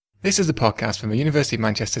This is a podcast from the University of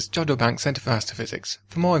Manchester's Jodrell Bank Centre for Astrophysics.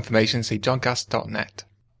 For more information, see jodcast.net.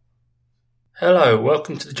 Hello,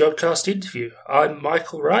 welcome to the Jodcast interview. I'm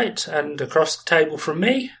Michael Wright, and across the table from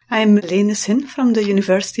me... I'm Leen Decin from the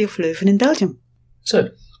University of Leuven in Belgium. So,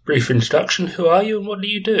 brief introduction, who are you and what do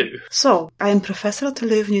you do? So, I'm professor at the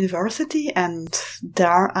Leuven University, and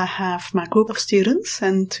there I have my group of students,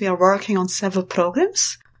 and we are working on several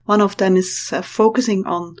programs. One of them is focusing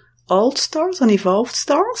on old stars, on evolved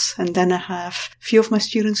stars, and then I have a few of my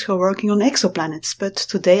students who are working on exoplanets. But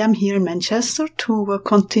today I'm here in Manchester to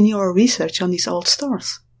continue our research on these old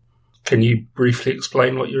stars. Can you briefly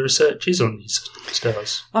explain what your research is on these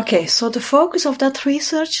stars? Okay, so the focus of that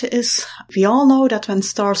research is, we all know that when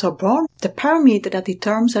stars are born, the parameter that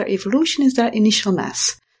determines their evolution is their initial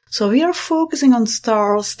mass. So we are focusing on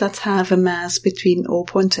stars that have a mass between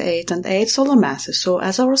 0.8 and 8 solar masses, so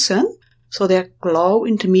as our Sun. So they're low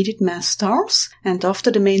intermediate mass stars, and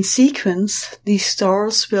after the main sequence, these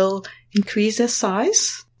stars will increase their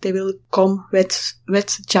size. They will become red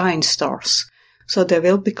giant stars. So they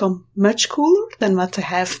will become much cooler than what they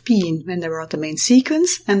have been when they were at the main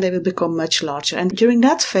sequence, and they will become much larger. And during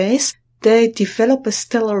that phase, they develop a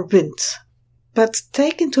stellar wind. But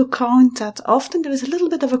take into account that often there is a little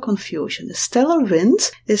bit of a confusion. The stellar wind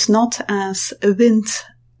is not as a wind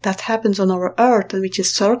that happens on our Earth and which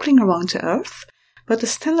is circling around the Earth. But the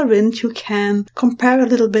stellar wind you can compare a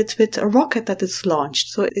little bit with a rocket that is launched.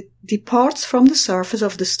 So it departs from the surface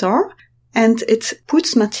of the star and it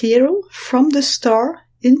puts material from the star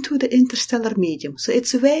into the interstellar medium. So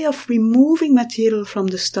it's a way of removing material from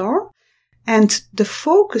the star. And the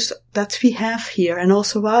focus that we have here, and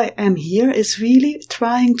also why I'm here, is really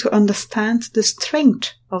trying to understand the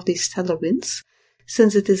strength of these stellar winds,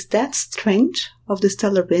 since it is that strength of the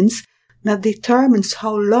stellar winds that determines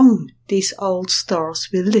how long these old stars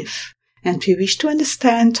will live. And we wish to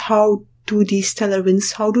understand how do these stellar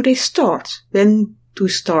winds, how do they start? When do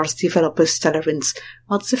stars develop as stellar winds?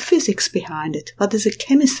 What's the physics behind it? What is the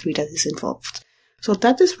chemistry that is involved? So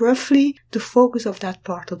that is roughly the focus of that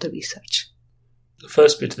part of the research. The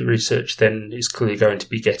first bit of the research then is clearly going to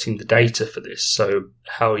be getting the data for this. So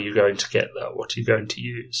how are you going to get that? What are you going to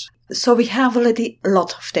use? So we have already a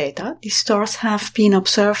lot of data. These stars have been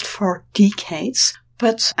observed for decades.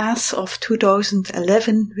 But as of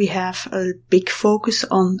 2011, we have a big focus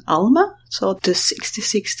on ALMA. So the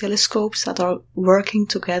 66 telescopes that are working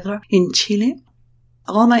together in Chile.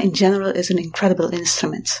 ALMA in general is an incredible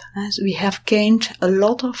instrument. As we have gained a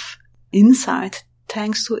lot of insight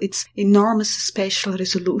thanks to its enormous spatial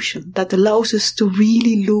resolution that allows us to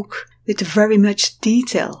really look with very much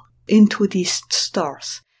detail into these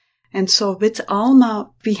stars. And so with ALMA,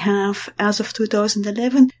 we have, as of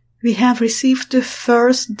 2011, we have received the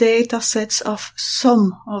first data sets of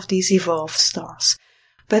some of these evolved stars.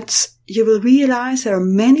 But you will realize there are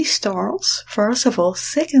many stars, first of all.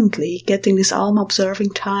 Secondly, getting this ALMA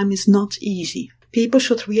observing time is not easy. People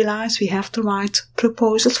should realize we have to write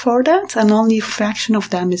proposals for that, and only a fraction of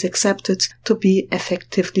them is accepted to be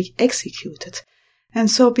effectively executed.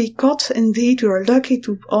 And so we were lucky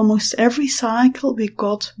to almost every cycle we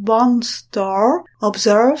got one star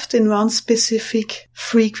observed in one specific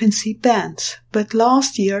frequency band. But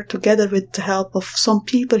last year, together with the help of some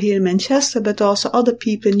people here in Manchester, but also other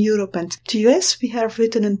people in Europe and the US, we have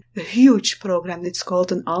written a huge program. It's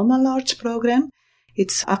called an ALMA Large program.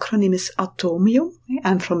 Its acronym is atomium.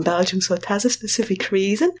 I'm from Belgium, so it has a specific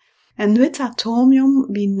reason. And with atomium,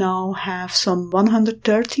 we now have some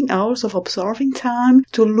 113 hours of observing time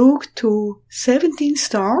to look to 17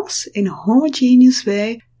 stars in a homogeneous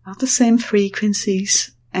way at the same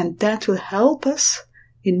frequencies. And that will help us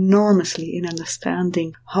enormously in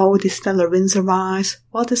understanding how the stellar winds arise,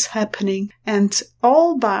 what is happening, and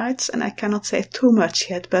albeit, and I cannot say too much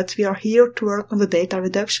yet, but we are here to work on the data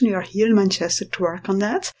reduction. We are here in Manchester to work on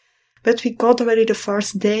that. But we got already the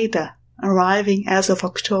first data arriving as of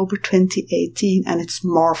October 2018, and it's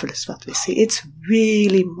marvelous what we see. It's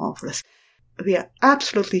really marvelous. We are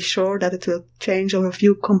absolutely sure that it will change our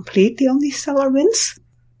view completely on these stellar winds.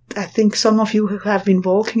 I think some of you who have been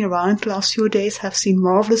walking around the last few days have seen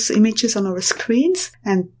marvelous images on our screens,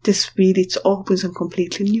 and this really opens a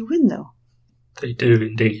completely new window. They do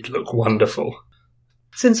indeed look wonderful.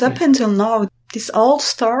 Since up until now, these old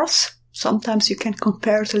stars, sometimes you can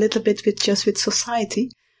compare it a little bit with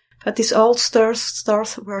society, but these old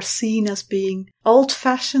stars were seen as being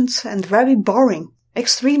old-fashioned and very boring.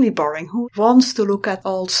 Extremely boring. Who wants to look at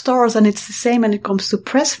old stars? And it's the same when it comes to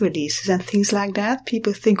press releases and things like that.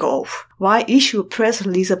 People think, oh, why issue a press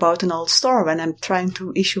release about an old star when I'm trying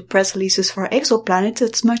to issue press releases for exoplanets?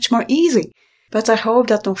 It's much more easy. But I hope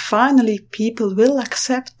that now finally people will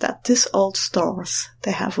accept that these old stars,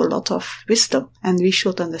 they have a lot of wisdom, and we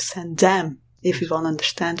should understand them if we want to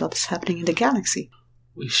understand what is happening in the galaxy.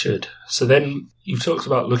 We should. So then you've talked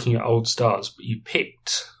about looking at old stars, but you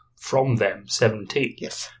picked from them 17.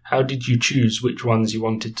 Yes. How did you choose which ones you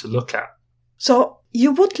wanted to look at? So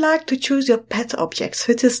you would like to choose your pet objects,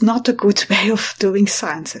 which is not a good way of doing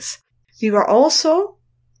sciences. We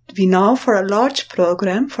know for a large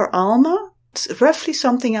program for ALMA, roughly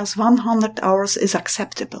something as 100 hours is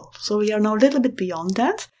acceptable. So we are now a little bit beyond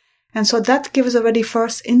that. And so that gives us already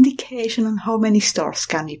first indication on how many stars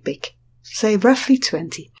can we pick. Say roughly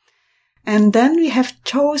 20. And then we have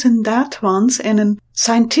chosen that ones in a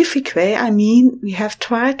scientific way. I mean, we have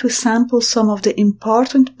tried to sample some of the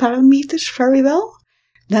important parameters very well.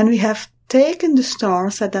 Then we have taken the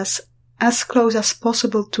stars that are as close as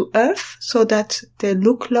possible to Earth so that they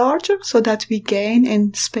look larger, so that we gain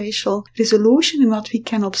in spatial resolution in what we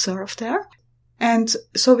can observe there. And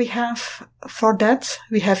so for that,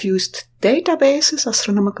 we have used databases,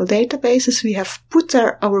 astronomical databases. We have put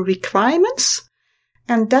there our requirements,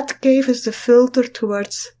 and that gave us the filter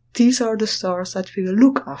towards these are the stars that we will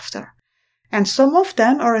look after. And some of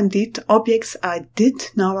them are indeed objects I did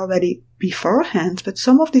know already beforehand, but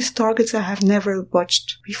some of these targets I have never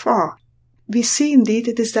watched before. We see indeed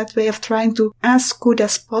it is that way of trying to, as good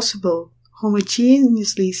as possible,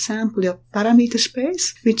 homogeneously sample your parameter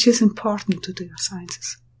space, which is important to do your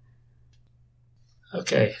sciences.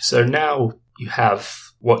 Okay, so now you have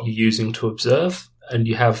what you're using to observe, and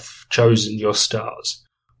you have chosen your stars.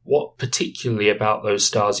 What particularly about those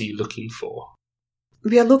stars are you looking for?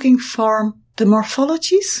 We are looking for the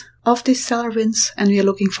morphologies of these stellar winds, and we are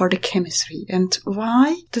looking for the chemistry. And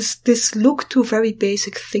why does this look to very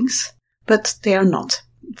basic things, but they are not?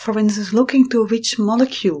 For instance, looking to which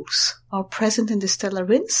molecules are present in the stellar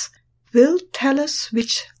winds will tell us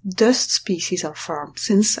which dust species are formed.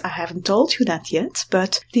 Since I haven't told you that yet,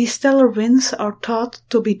 but these stellar winds are thought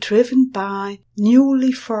to be driven by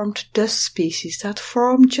newly formed dust species that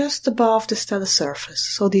form just above the stellar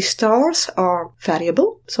surface. So these stars are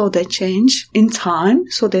variable, so they change in time,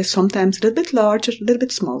 so they're sometimes a little bit larger, a little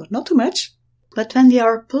bit smaller, not too much. But when they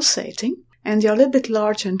are pulsating and they're a little bit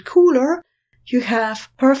larger and cooler, you have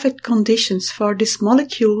perfect conditions for these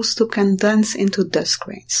molecules to condense into dust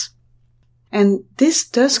grains. And these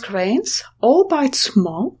dust grains, albeit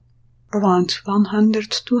small, around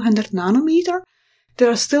 100, 200 nanometer, they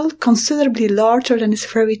are still considerably larger than these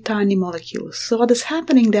very tiny molecules. So what is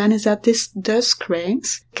happening then is that these dust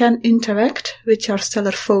grains can interact with your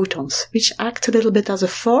stellar photons, which act a little bit as a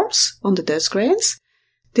force on the dust grains.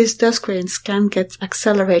 These dust grains can get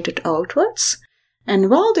accelerated outwards. And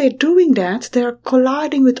while they're doing that, they're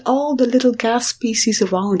colliding with all the little gas species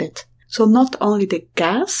around it. So not only the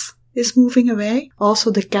gas is moving away,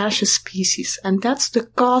 also the gaseous species. And that's the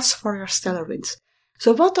cause for your stellar winds.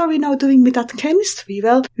 So what are we now doing with that chemistry?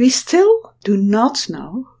 Well, we still do not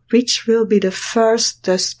know which will be the first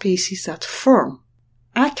dust species that form.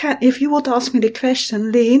 If you would ask me the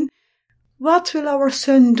question, Leen, what will our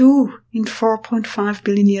sun do in 4.5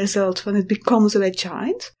 billion years old when it becomes a red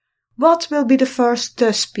giant? What will be the first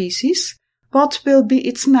dust species? What will be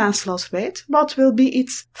its mass loss rate? What will be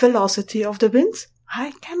its velocity of the wind?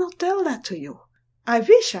 I cannot tell that to you. I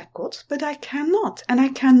wish I could, but I cannot. And I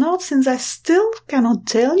cannot since I still cannot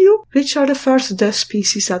tell you which are the first dust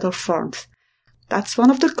species that are formed. That's one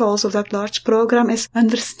of the goals of that large program, is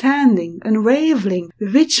understanding, unraveling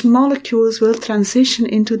which molecules will transition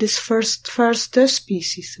into this first dust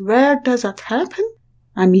species. Where does that happen?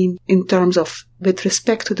 I mean, in terms of with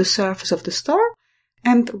respect to the surface of the star,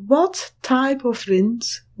 and what type of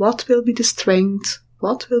winds, what will be the strength,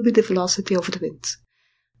 what will be the velocity of the winds.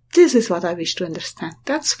 This is what I wish to understand.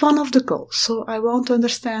 That's one of the goals. So I want to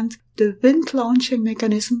understand the wind launching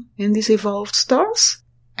mechanism in these evolved stars,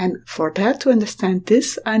 and for that, to understand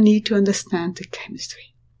this, I need to understand the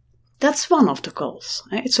chemistry. That's one of the goals.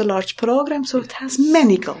 It's a large program, so it has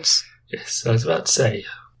many goals. Yes, I was about to say,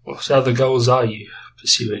 what other goals are you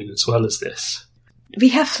pursuing as well as this? We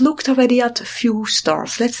have looked already at a few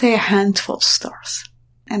stars, let's say a handful of stars.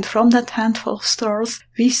 And from that handful of stars,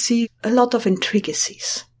 we see a lot of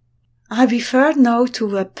intricacies. I refer now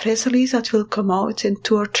to a press release that will come out in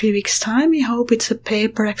 2 or 3 weeks' time. We hope it's a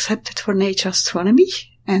paper accepted for Nature Astronomy,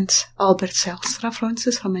 and Albert Zijlstra, for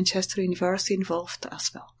instance, from Manchester University involved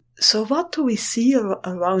as well. So what do we see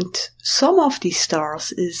around some of these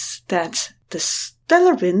stars is that the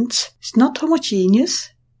stellar wind is not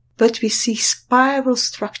homogeneous, but we see spiral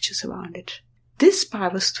structures around it. These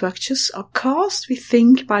spiral structures are caused, we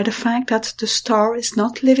think, by the fact that the star is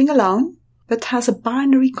not living alone, but has a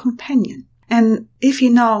binary companion. And if you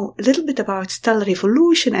know a little bit about stellar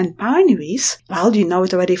evolution and binaries, well, you know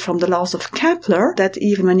it already from the laws of Kepler that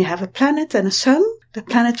even when you have a planet and a sun, the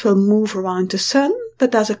planet will move around the sun,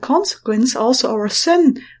 but as a consequence, also our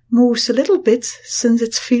sun moves a little bit since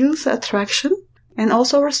it feels attraction, and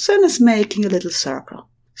also our sun is making a little circle.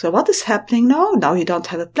 So what is happening now? Now you don't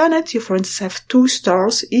have a planet, you for instance have two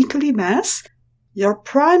stars equally mass. Your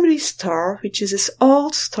primary star, which is this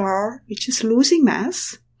old star, which is losing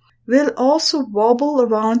mass, will also wobble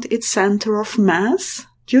around its center of mass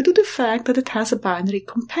due to the fact that it has a binary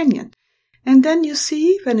companion. And then you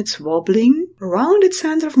see, when it's wobbling around its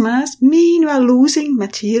center of mass, meanwhile losing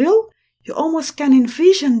material, you almost can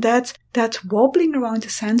envision that wobbling around the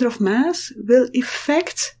center of mass will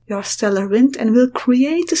affect your stellar wind and will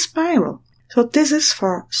create a spiral. So this is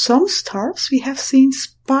for some stars, we have seen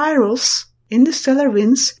spirals in the stellar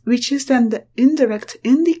winds, which is then the indirect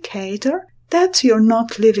indicator that you're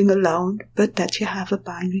not living alone, but that you have a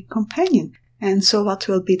binary companion. And so what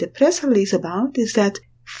will be the press release about is that,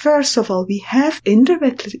 first of all, we have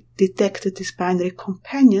indirectly detected these binary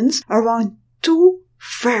companions around two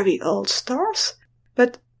very old stars,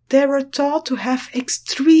 but they were thought to have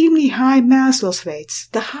extremely high mass loss rates,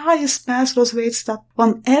 the highest mass loss rates that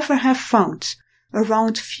one ever have found,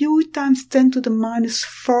 around few times 10 to the minus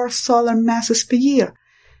 4 solar masses per year.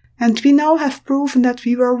 And we now have proven that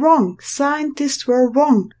we were wrong. Scientists were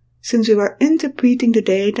wrong, since we were interpreting the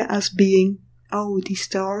data as being, oh, these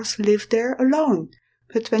stars live there alone.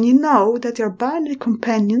 But when you know that they're binary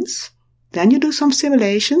companions, then you do some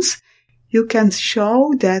simulations, you can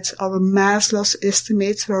show that our mass loss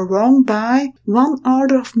estimates were wrong by 1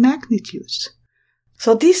 order of magnitude.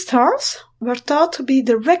 So these stars were thought to be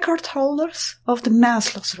the record holders of the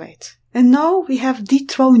mass loss rate. And now we have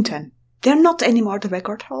dethroned them. They're not anymore the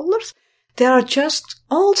record holders. They are just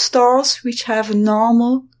old stars which have a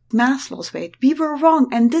normal mass loss rate. We were wrong,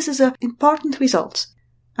 and this is an important result.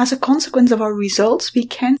 As a consequence of our results, we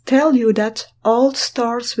can tell you that old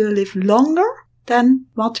stars will live longer than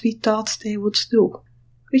what we thought they would do,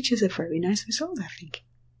 which is a very nice result, I think.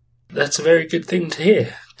 That's a very good thing to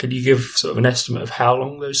hear. Could you give sort of an estimate of how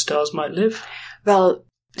long those stars might live? Well,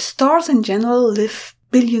 stars in general live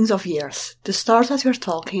billions of years, the stars that we're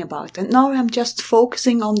talking about. And now I'm just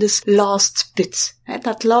focusing on this last bit.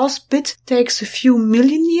 That last bit takes a few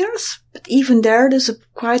million years, but even there's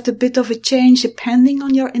quite a bit of a change depending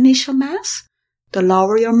on your initial mass. The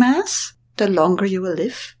lower your mass, the longer you will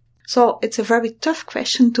live. So it's a very tough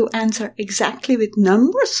question to answer exactly with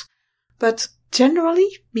numbers, but generally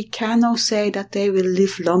we can now say that they will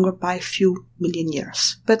live longer by a few million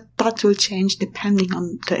years. But that will change depending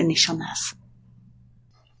on the initial mass.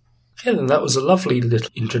 Okay, then that was a lovely little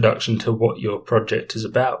introduction to what your project is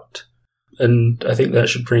about. And I think that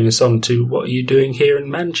should bring us on to what are you doing here in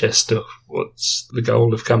Manchester? What's the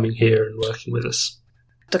goal of coming here and working with us?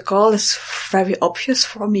 The goal is very obvious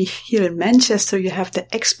for me. Here in Manchester, you have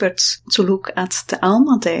the experts to look at the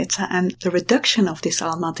ALMA data and the reduction of this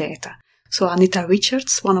ALMA data. So Anita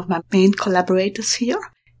Richards, one of my main collaborators here,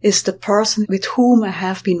 is the person with whom I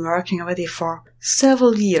have been working already for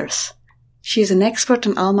several years. She is an expert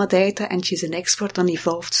on ALMA data and she's an expert on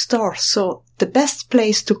evolved stars. So the best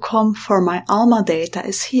place to come for my ALMA data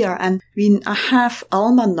is here. And I have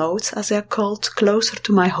ALMA nodes, as they're called, closer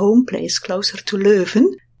to my home place, closer to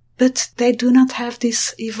Leuven. But they do not have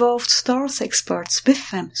these evolved stars experts with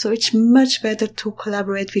them. So it's much better to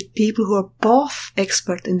collaborate with people who are both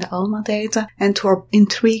expert in the ALMA data and who are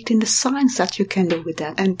intrigued in the science that you can do with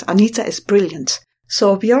that. And Anita is brilliant.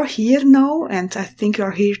 So we are here now, and I think we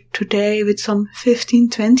are here today with some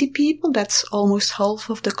 15-20 people, that's almost half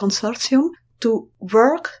of the consortium, to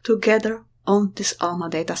work together on this ALMA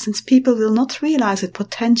data, since people will not realize it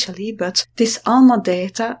potentially, but this ALMA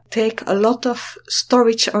data take a lot of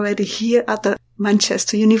storage already here at the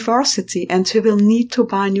Manchester University, and we will need to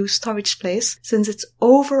buy new storage space, since it's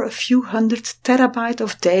over a few hundred terabyte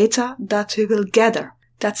of data that we will gather.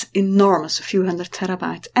 That's enormous, a few hundred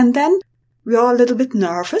terabyte. And then we are a little bit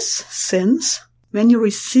nervous, since when you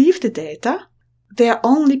receive the data, they are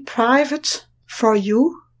only private for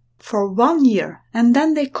you for 1 year, and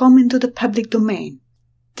then they come into the public domain.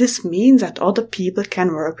 This means that other people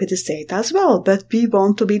can work with this data as well, but we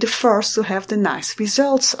want to be the first to have the nice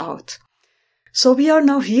results out. So we are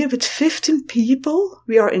now here with 15 people.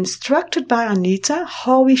 We are instructed by Anita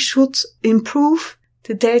how we should improve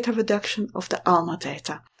the data reduction of the ALMA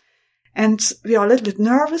data. And we are a little bit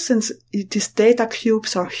nervous since these data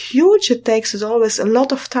cubes are huge. It takes us always a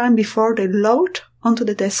lot of time before they load onto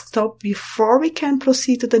the desktop before we can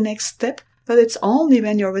proceed to the next step. But it's only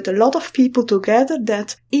when you're with a lot of people together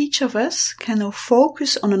that each of us can now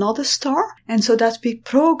focus on another star, and so that we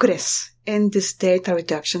progress in this data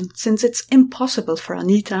reduction, since it's impossible for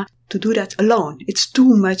Anita to do that alone. It's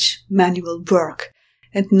too much manual work.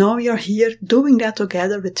 And now you're here doing that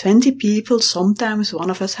together with 20 people. Sometimes one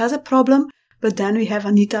of us has a problem, but then we have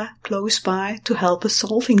Anita close by to help us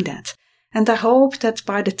solving that. And I hope that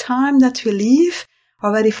by the time that we leave,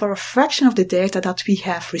 already for a fraction of the data that we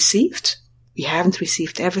have received, we haven't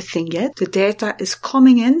received everything yet. The data is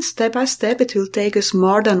coming in step by step. It will take us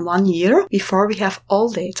more than 1 year before we have all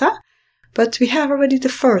data. But we have already the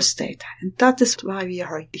first data. And that is why we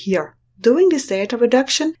are here doing this data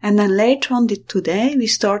reduction. And then later on today, we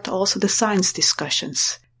start also the science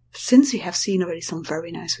discussions, since we have seen already some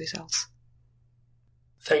very nice results.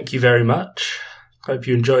 Thank you very much. Hope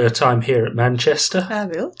you enjoy your time here at Manchester. I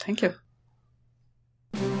will. Thank you.